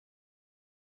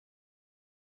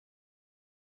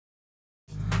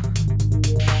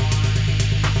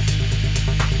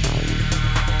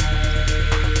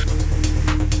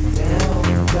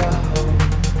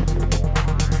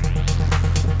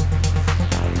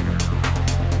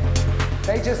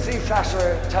you just see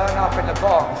Sasha turn up in the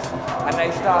box and they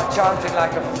start chanting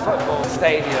like a football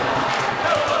stadium.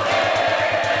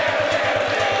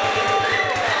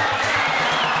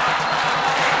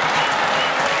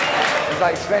 It's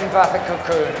like spin back a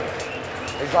cocoon.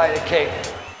 It's like the king.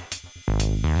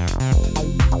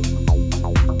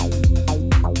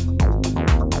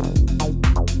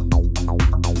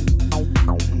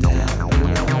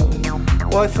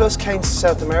 Well, I first came to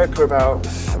South America about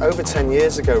over 10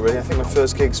 years ago, really. I think my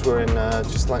first gigs were in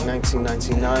just like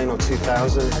 1999 or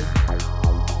 2000.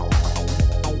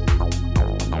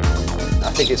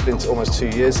 I think it's been almost 2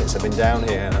 years since I've been down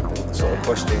here, and I've been sort of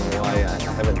questioning why I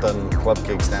haven't done club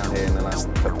gigs down here in the last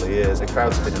couple of years. The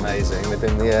crowds have been amazing. They've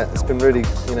been, it's been really,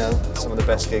 you know, some of the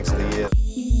best gigs of the year.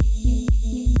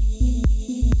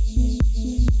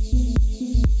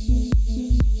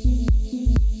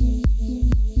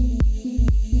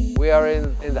 We are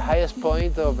in the highest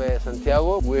point of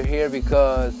Santiago. We're here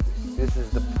because this is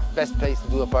the best place to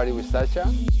do a party with Sasha.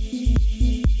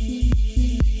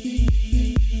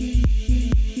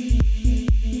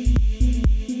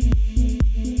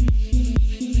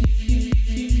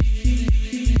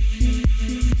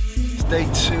 Day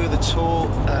 2 of the tour.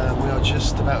 We are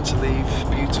just about to leave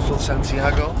beautiful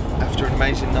Santiago after an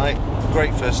amazing night.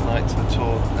 Great first night to the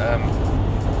tour.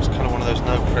 It's kind of one of those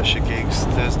no-pressure gigs.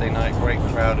 Thursday night, great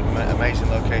crowd, amazing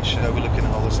location, overlooking the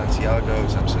whole of Santiago.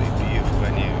 It's absolutely beautiful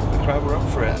venue. The crowd were up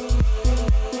for it.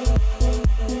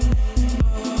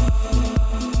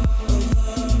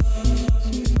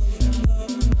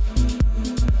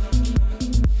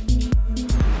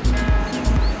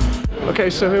 Okay,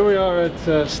 so here we are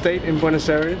at State in Buenos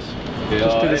Aires.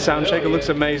 Just did a sound check. It looks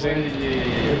amazing.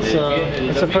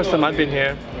 It's the first time I've been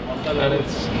here, and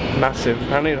it's massive.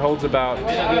 Apparently it holds about,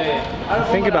 I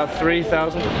think about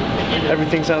 3,000.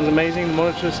 Everything sounds amazing, the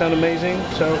monitors sound amazing,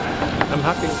 so I'm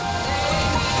happy.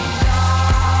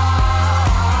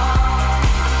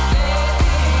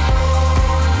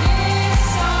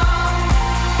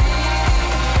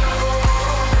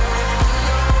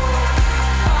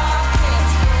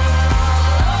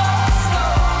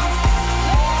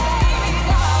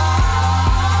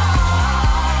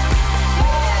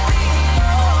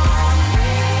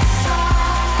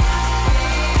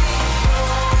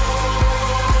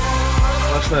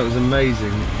 That was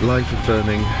amazing, life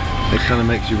affirming. It kind of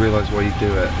makes you realise why you do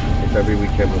it. If every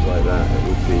weekend was like that, it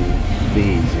would be the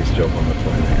easiest job on the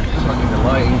planet. Hugging the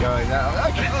lighting guy now.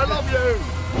 I love you!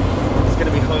 It's going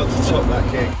to be hard to top that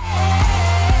gig.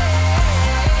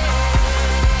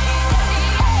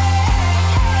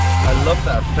 I love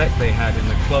that effect they had in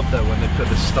the club though when they put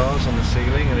the stars on the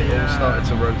ceiling and it all started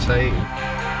to rotate.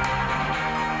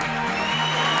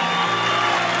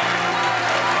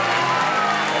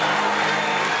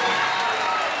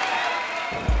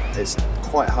 It's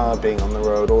quite hard being on the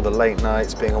road, all the late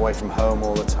nights, being away from home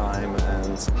all the time,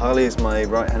 and Harley is my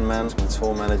right-hand man, my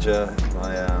tour manager,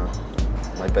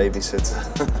 my babysitter.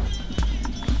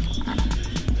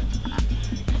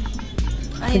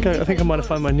 I think I might have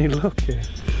found my new look here.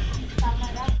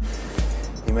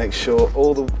 You make sure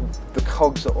all the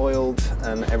cogs are oiled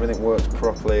and everything works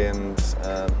properly, and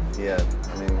yeah,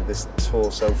 I mean this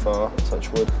tour so far,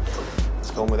 touch wood, it's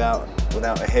gone without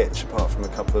a hitch, apart from a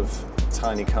couple of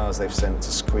tiny cars they've sent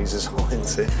to squeeze us all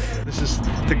into. This is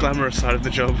the glamorous side of the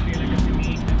job.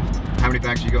 How many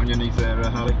bags you got on your knees there,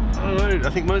 Harley? I don't know, I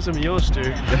think most of them are yours, Stu.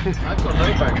 I've got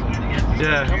no bags on.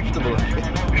 Yeah. Comfortable.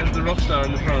 There's the rock star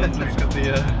in the front, it's got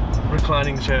the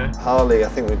reclining chair. Harley, I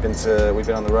think we've been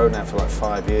on the road now for like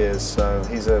 5 years, so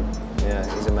he's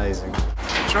amazing.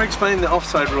 Try explaining the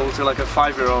offside rule to like a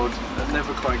 5-year-old. I've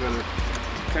never quite got it.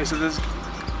 Okay, so there's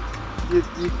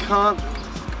you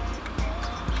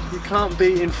can't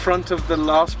be in front of the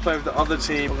last player of the other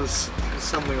team, or there's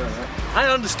something like that. I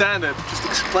understand it, just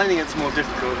explaining it's more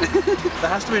difficult. There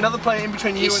has to be another player in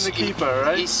between you and the keeper,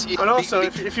 right? But also,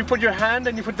 if you put your hand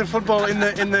and you put the football in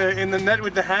the net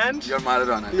with the hand, You're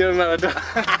Maradona. You're Maradona.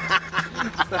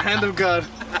 It's the hand of God.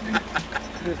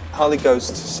 Harley goes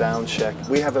to sound check.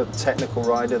 We have a technical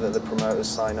rider that the promoters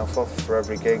sign off for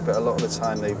every gig, but a lot of the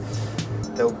time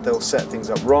they'll set things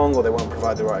up wrong, or they won't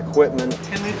provide the right equipment.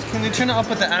 Can they turn it up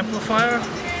with the amplifier?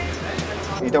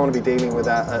 You don't want to be dealing with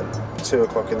that at 2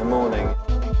 o'clock in the morning.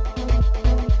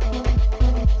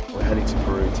 We're heading to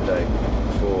Peru today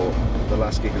for the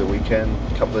last gig of the weekend.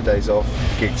 A couple of days off.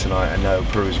 Gig tonight. I know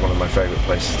Peru is one of my favourite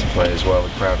places to play as well. The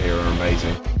crowd here are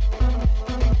amazing.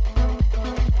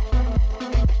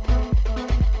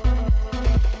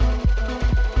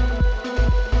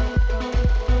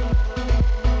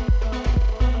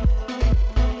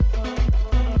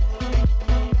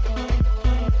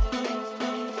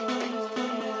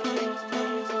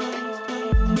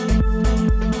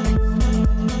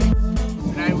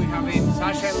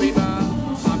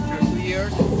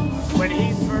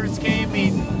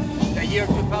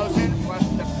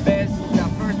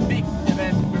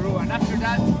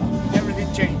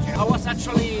 I was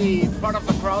actually part of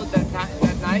the crowd that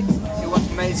night. It was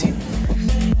amazing.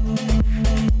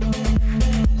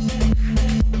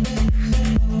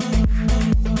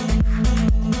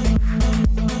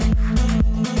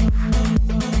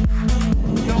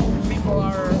 People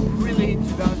are really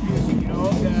into dance music, you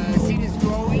know. The scene is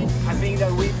growing. I think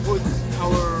that we put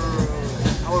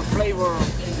our flavor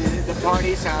in the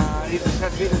parties and it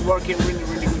has been working really,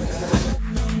 really good.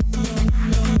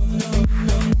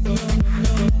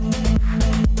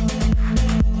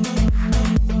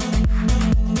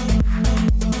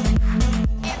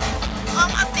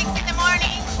 Almost 6 in the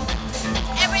morning.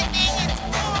 Everything is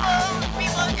full.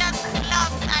 People just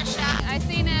love Sasha. I've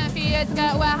seen it a few years ago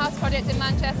at Warehouse Project in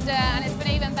Manchester and it's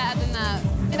been even better than that.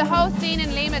 The whole scene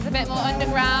in Lima is a bit more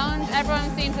underground.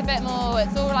 Everyone seems a bit more,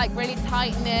 it's all like really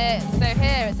tight knit. So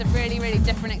here it's a really, really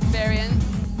different experience.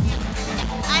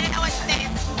 I don't know what to say.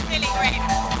 It's really great.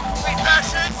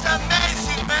 Sasha's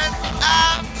amazing, man.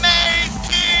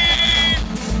 Amazing!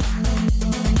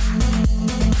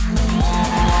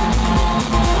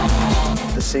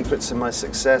 The secret to my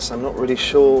success, I'm not really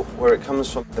sure where it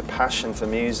comes from. The passion for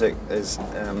music is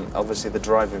obviously the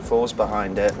driving force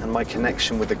behind it, and my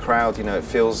connection with the crowd, you know, it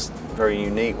feels very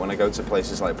unique when I go to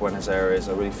places like Buenos Aires.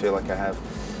 I really feel like I have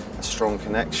a strong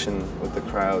connection with the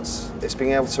crowds. It's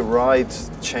being able to ride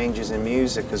changes in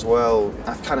music as well.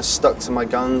 I've kind of stuck to my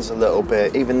guns a little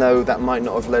bit, even though that might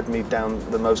not have led me down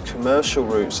the most commercial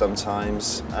route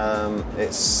sometimes.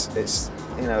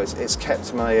 It's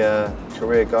kept my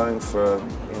career going for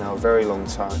a very long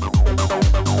time.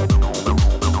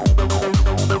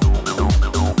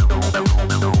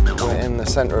 We're in the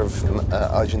center of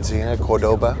Argentina,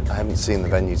 Cordoba. I haven't seen the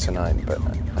venue tonight, but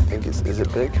I think is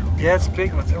it big? Yeah, it's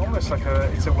big. It's almost like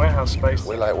it's a warehouse space.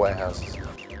 We like warehouses.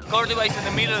 Cordoba is in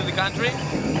the middle of the country,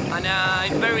 and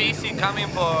it's very easy coming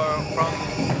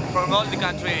from all the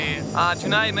country.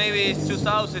 Tonight maybe it's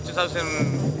 2,000,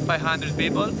 2,500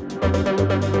 people.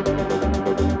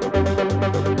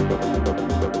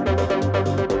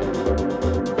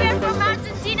 We're from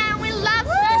Argentina and we love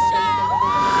Sasha.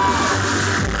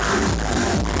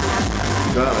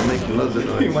 God, I make loads of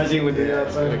noise. Imagine we do that.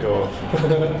 It's gonna go off.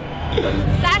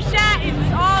 Sasha is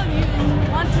all you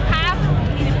want to have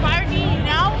in a party, you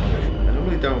know? I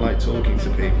normally don't like talking to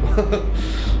people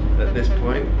at this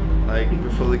point, like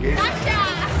before the game.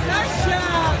 Sasha!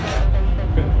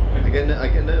 I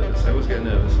get nervous. I always get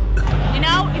nervous. You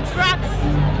know, it's rocks.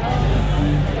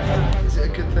 Is it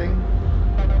a good thing?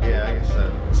 Yeah, I guess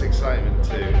so. It's excitement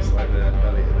too. It's like the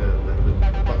belly, the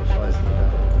butterflies in the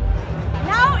belly.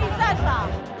 Now it's Sasha.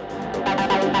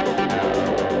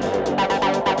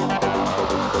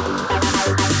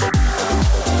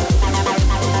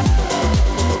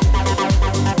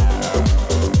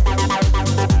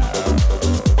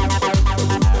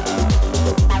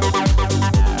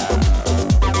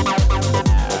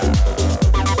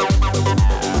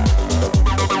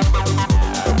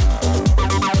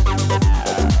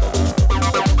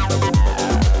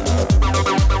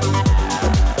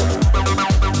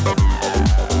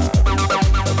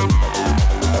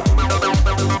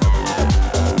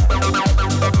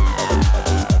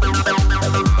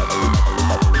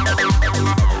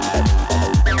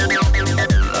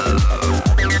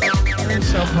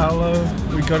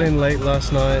 We got in late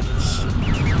last night.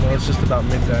 It's just about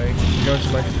midday. We're going to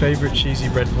my favorite cheesy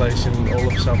bread place in all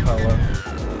of Sao Paulo.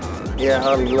 Yeah,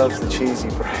 Harley loves the cheesy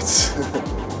breads.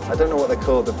 I don't know what they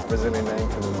call the Brazilian name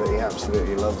for them, but he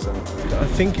absolutely loves them. I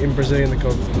think in Brazilian they're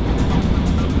called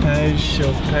pão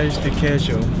de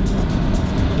queijo.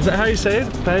 Is that how you say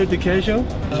it? Pão de queijo?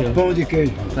 Pão de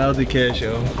queijo. Pão de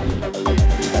queijo.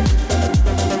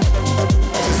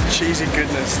 This is cheesy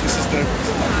goodness. This is the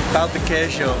pão de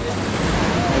queijo.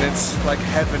 And it's like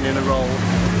heaven in a roll.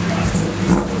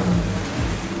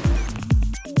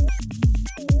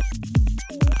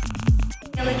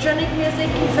 Electronic music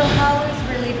in Sao Paulo is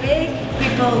really big.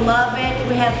 People love it.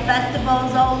 We have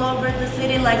festivals all over the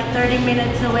city, like 30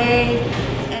 minutes away.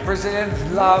 Brazilians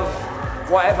love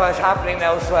whatever is happening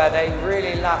elsewhere. They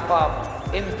really lap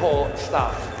up import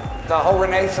stuff. The whole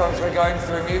renaissance we're going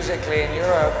through musically in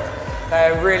Europe,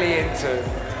 they're really into.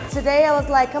 Today I was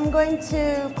like, I'm going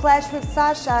to clash with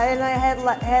Sasha, and I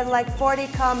had like 40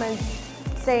 comments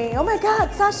saying, oh my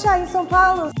God, Sasha in São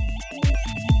Paulo.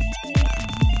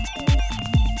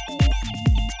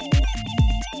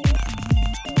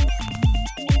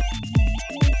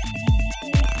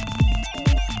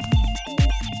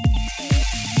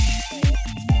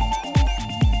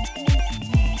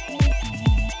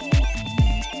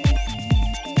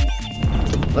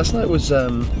 Last night was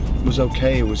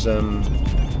okay. It was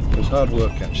It was hard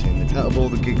work actually, and out of all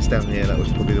the gigs down here, that was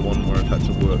probably the one where I've had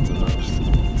to work the most.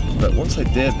 But once I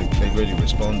did, they really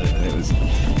responded, and it was,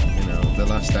 you know, the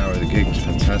last hour of the gig was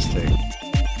fantastic.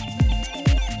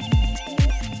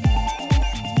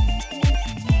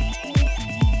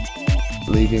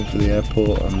 Leaving for the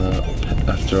airport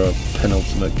after our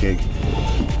penultimate gig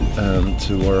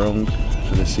to Warong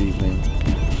for this evening,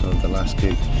 for the last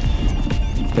gig.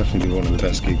 Definitely one of the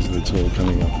best gigs of the tour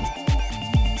coming up.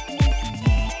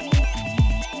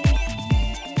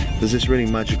 There's this really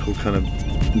magical kind of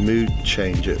mood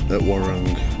change at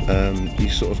Warong. You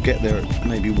sort of get there at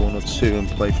maybe 1 or 2 and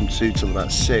play from 2 till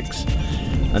about 6,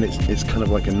 and it's kind of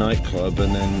like a nightclub,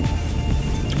 and then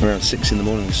around 6 in the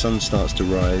morning the sun starts to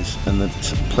rise and the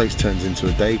place turns into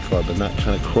a day club, and that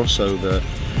kind of crossover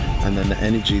and then the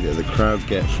energy that the crowd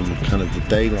get from kind of the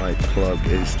daylight club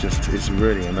is just, it's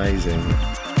really amazing.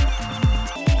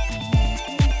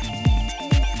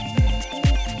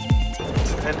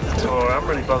 It's the end of the tour. I'm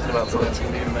really buzzing about tonight. It's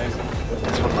going to be amazing.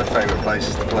 It's one of my favourite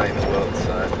places to play in the world,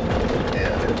 so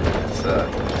yeah, it's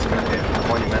going to be a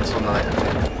monumental night, I think.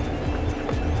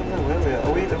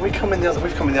 We've come in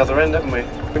the other end, haven't we?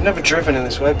 We've never driven in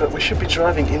this way, but we should be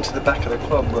driving into the back of the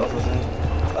club rather than.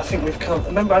 I think we've come.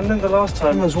 I remember the last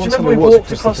time. There was one time we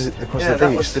walked across the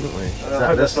beach, didn't we? I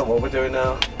hope that's not what we're doing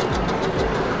now.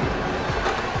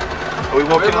 Are we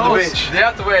walking on the beach?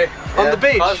 Yeah, the way. On the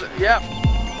beach? Yeah.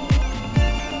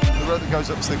 The road that goes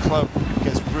up to the club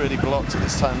gets really blocked at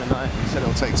this time of night. He said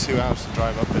it'll take 2 hours to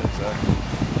drive up it.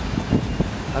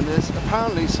 And there's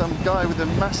apparently some guy with a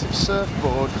massive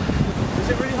surfboard. Is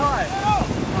it really high? Oh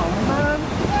man!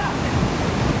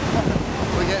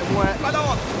 We're getting wet. Bye.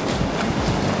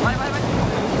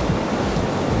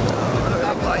 Really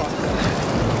light.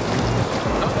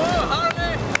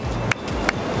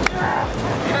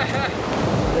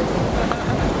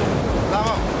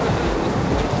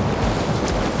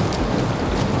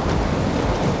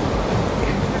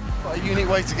 What a unique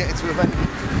way to get into a venue.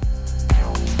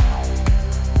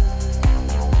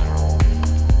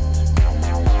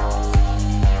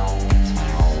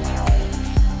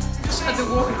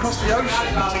 Walk across the ocean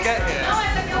to get here.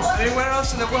 I mean, where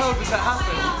else in the world does that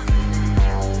happen?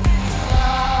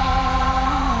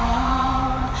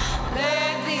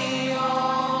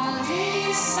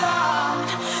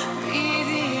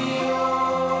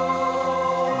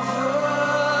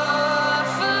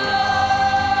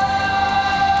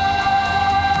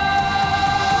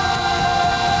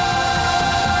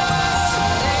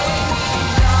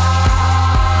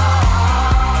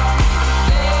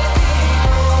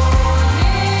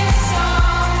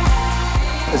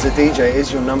 As a DJ, it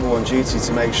is your #1 duty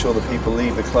to make sure that people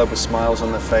leave the club with smiles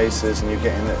on their faces, and you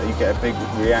get a big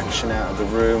reaction out of the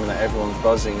room, and that everyone's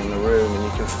buzzing in the room, and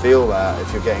you can feel that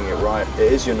if you're getting it right.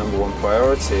 It is your #1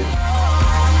 priority.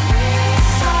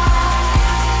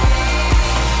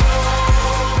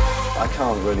 I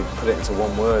can't really put it into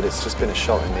one word. It's just been a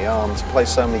shot in the arm. To play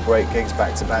so many great gigs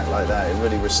back to back like that, it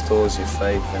really restores your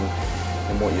faith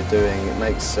in what you're doing. It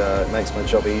makes my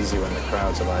job easy when the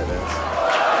crowds are like this.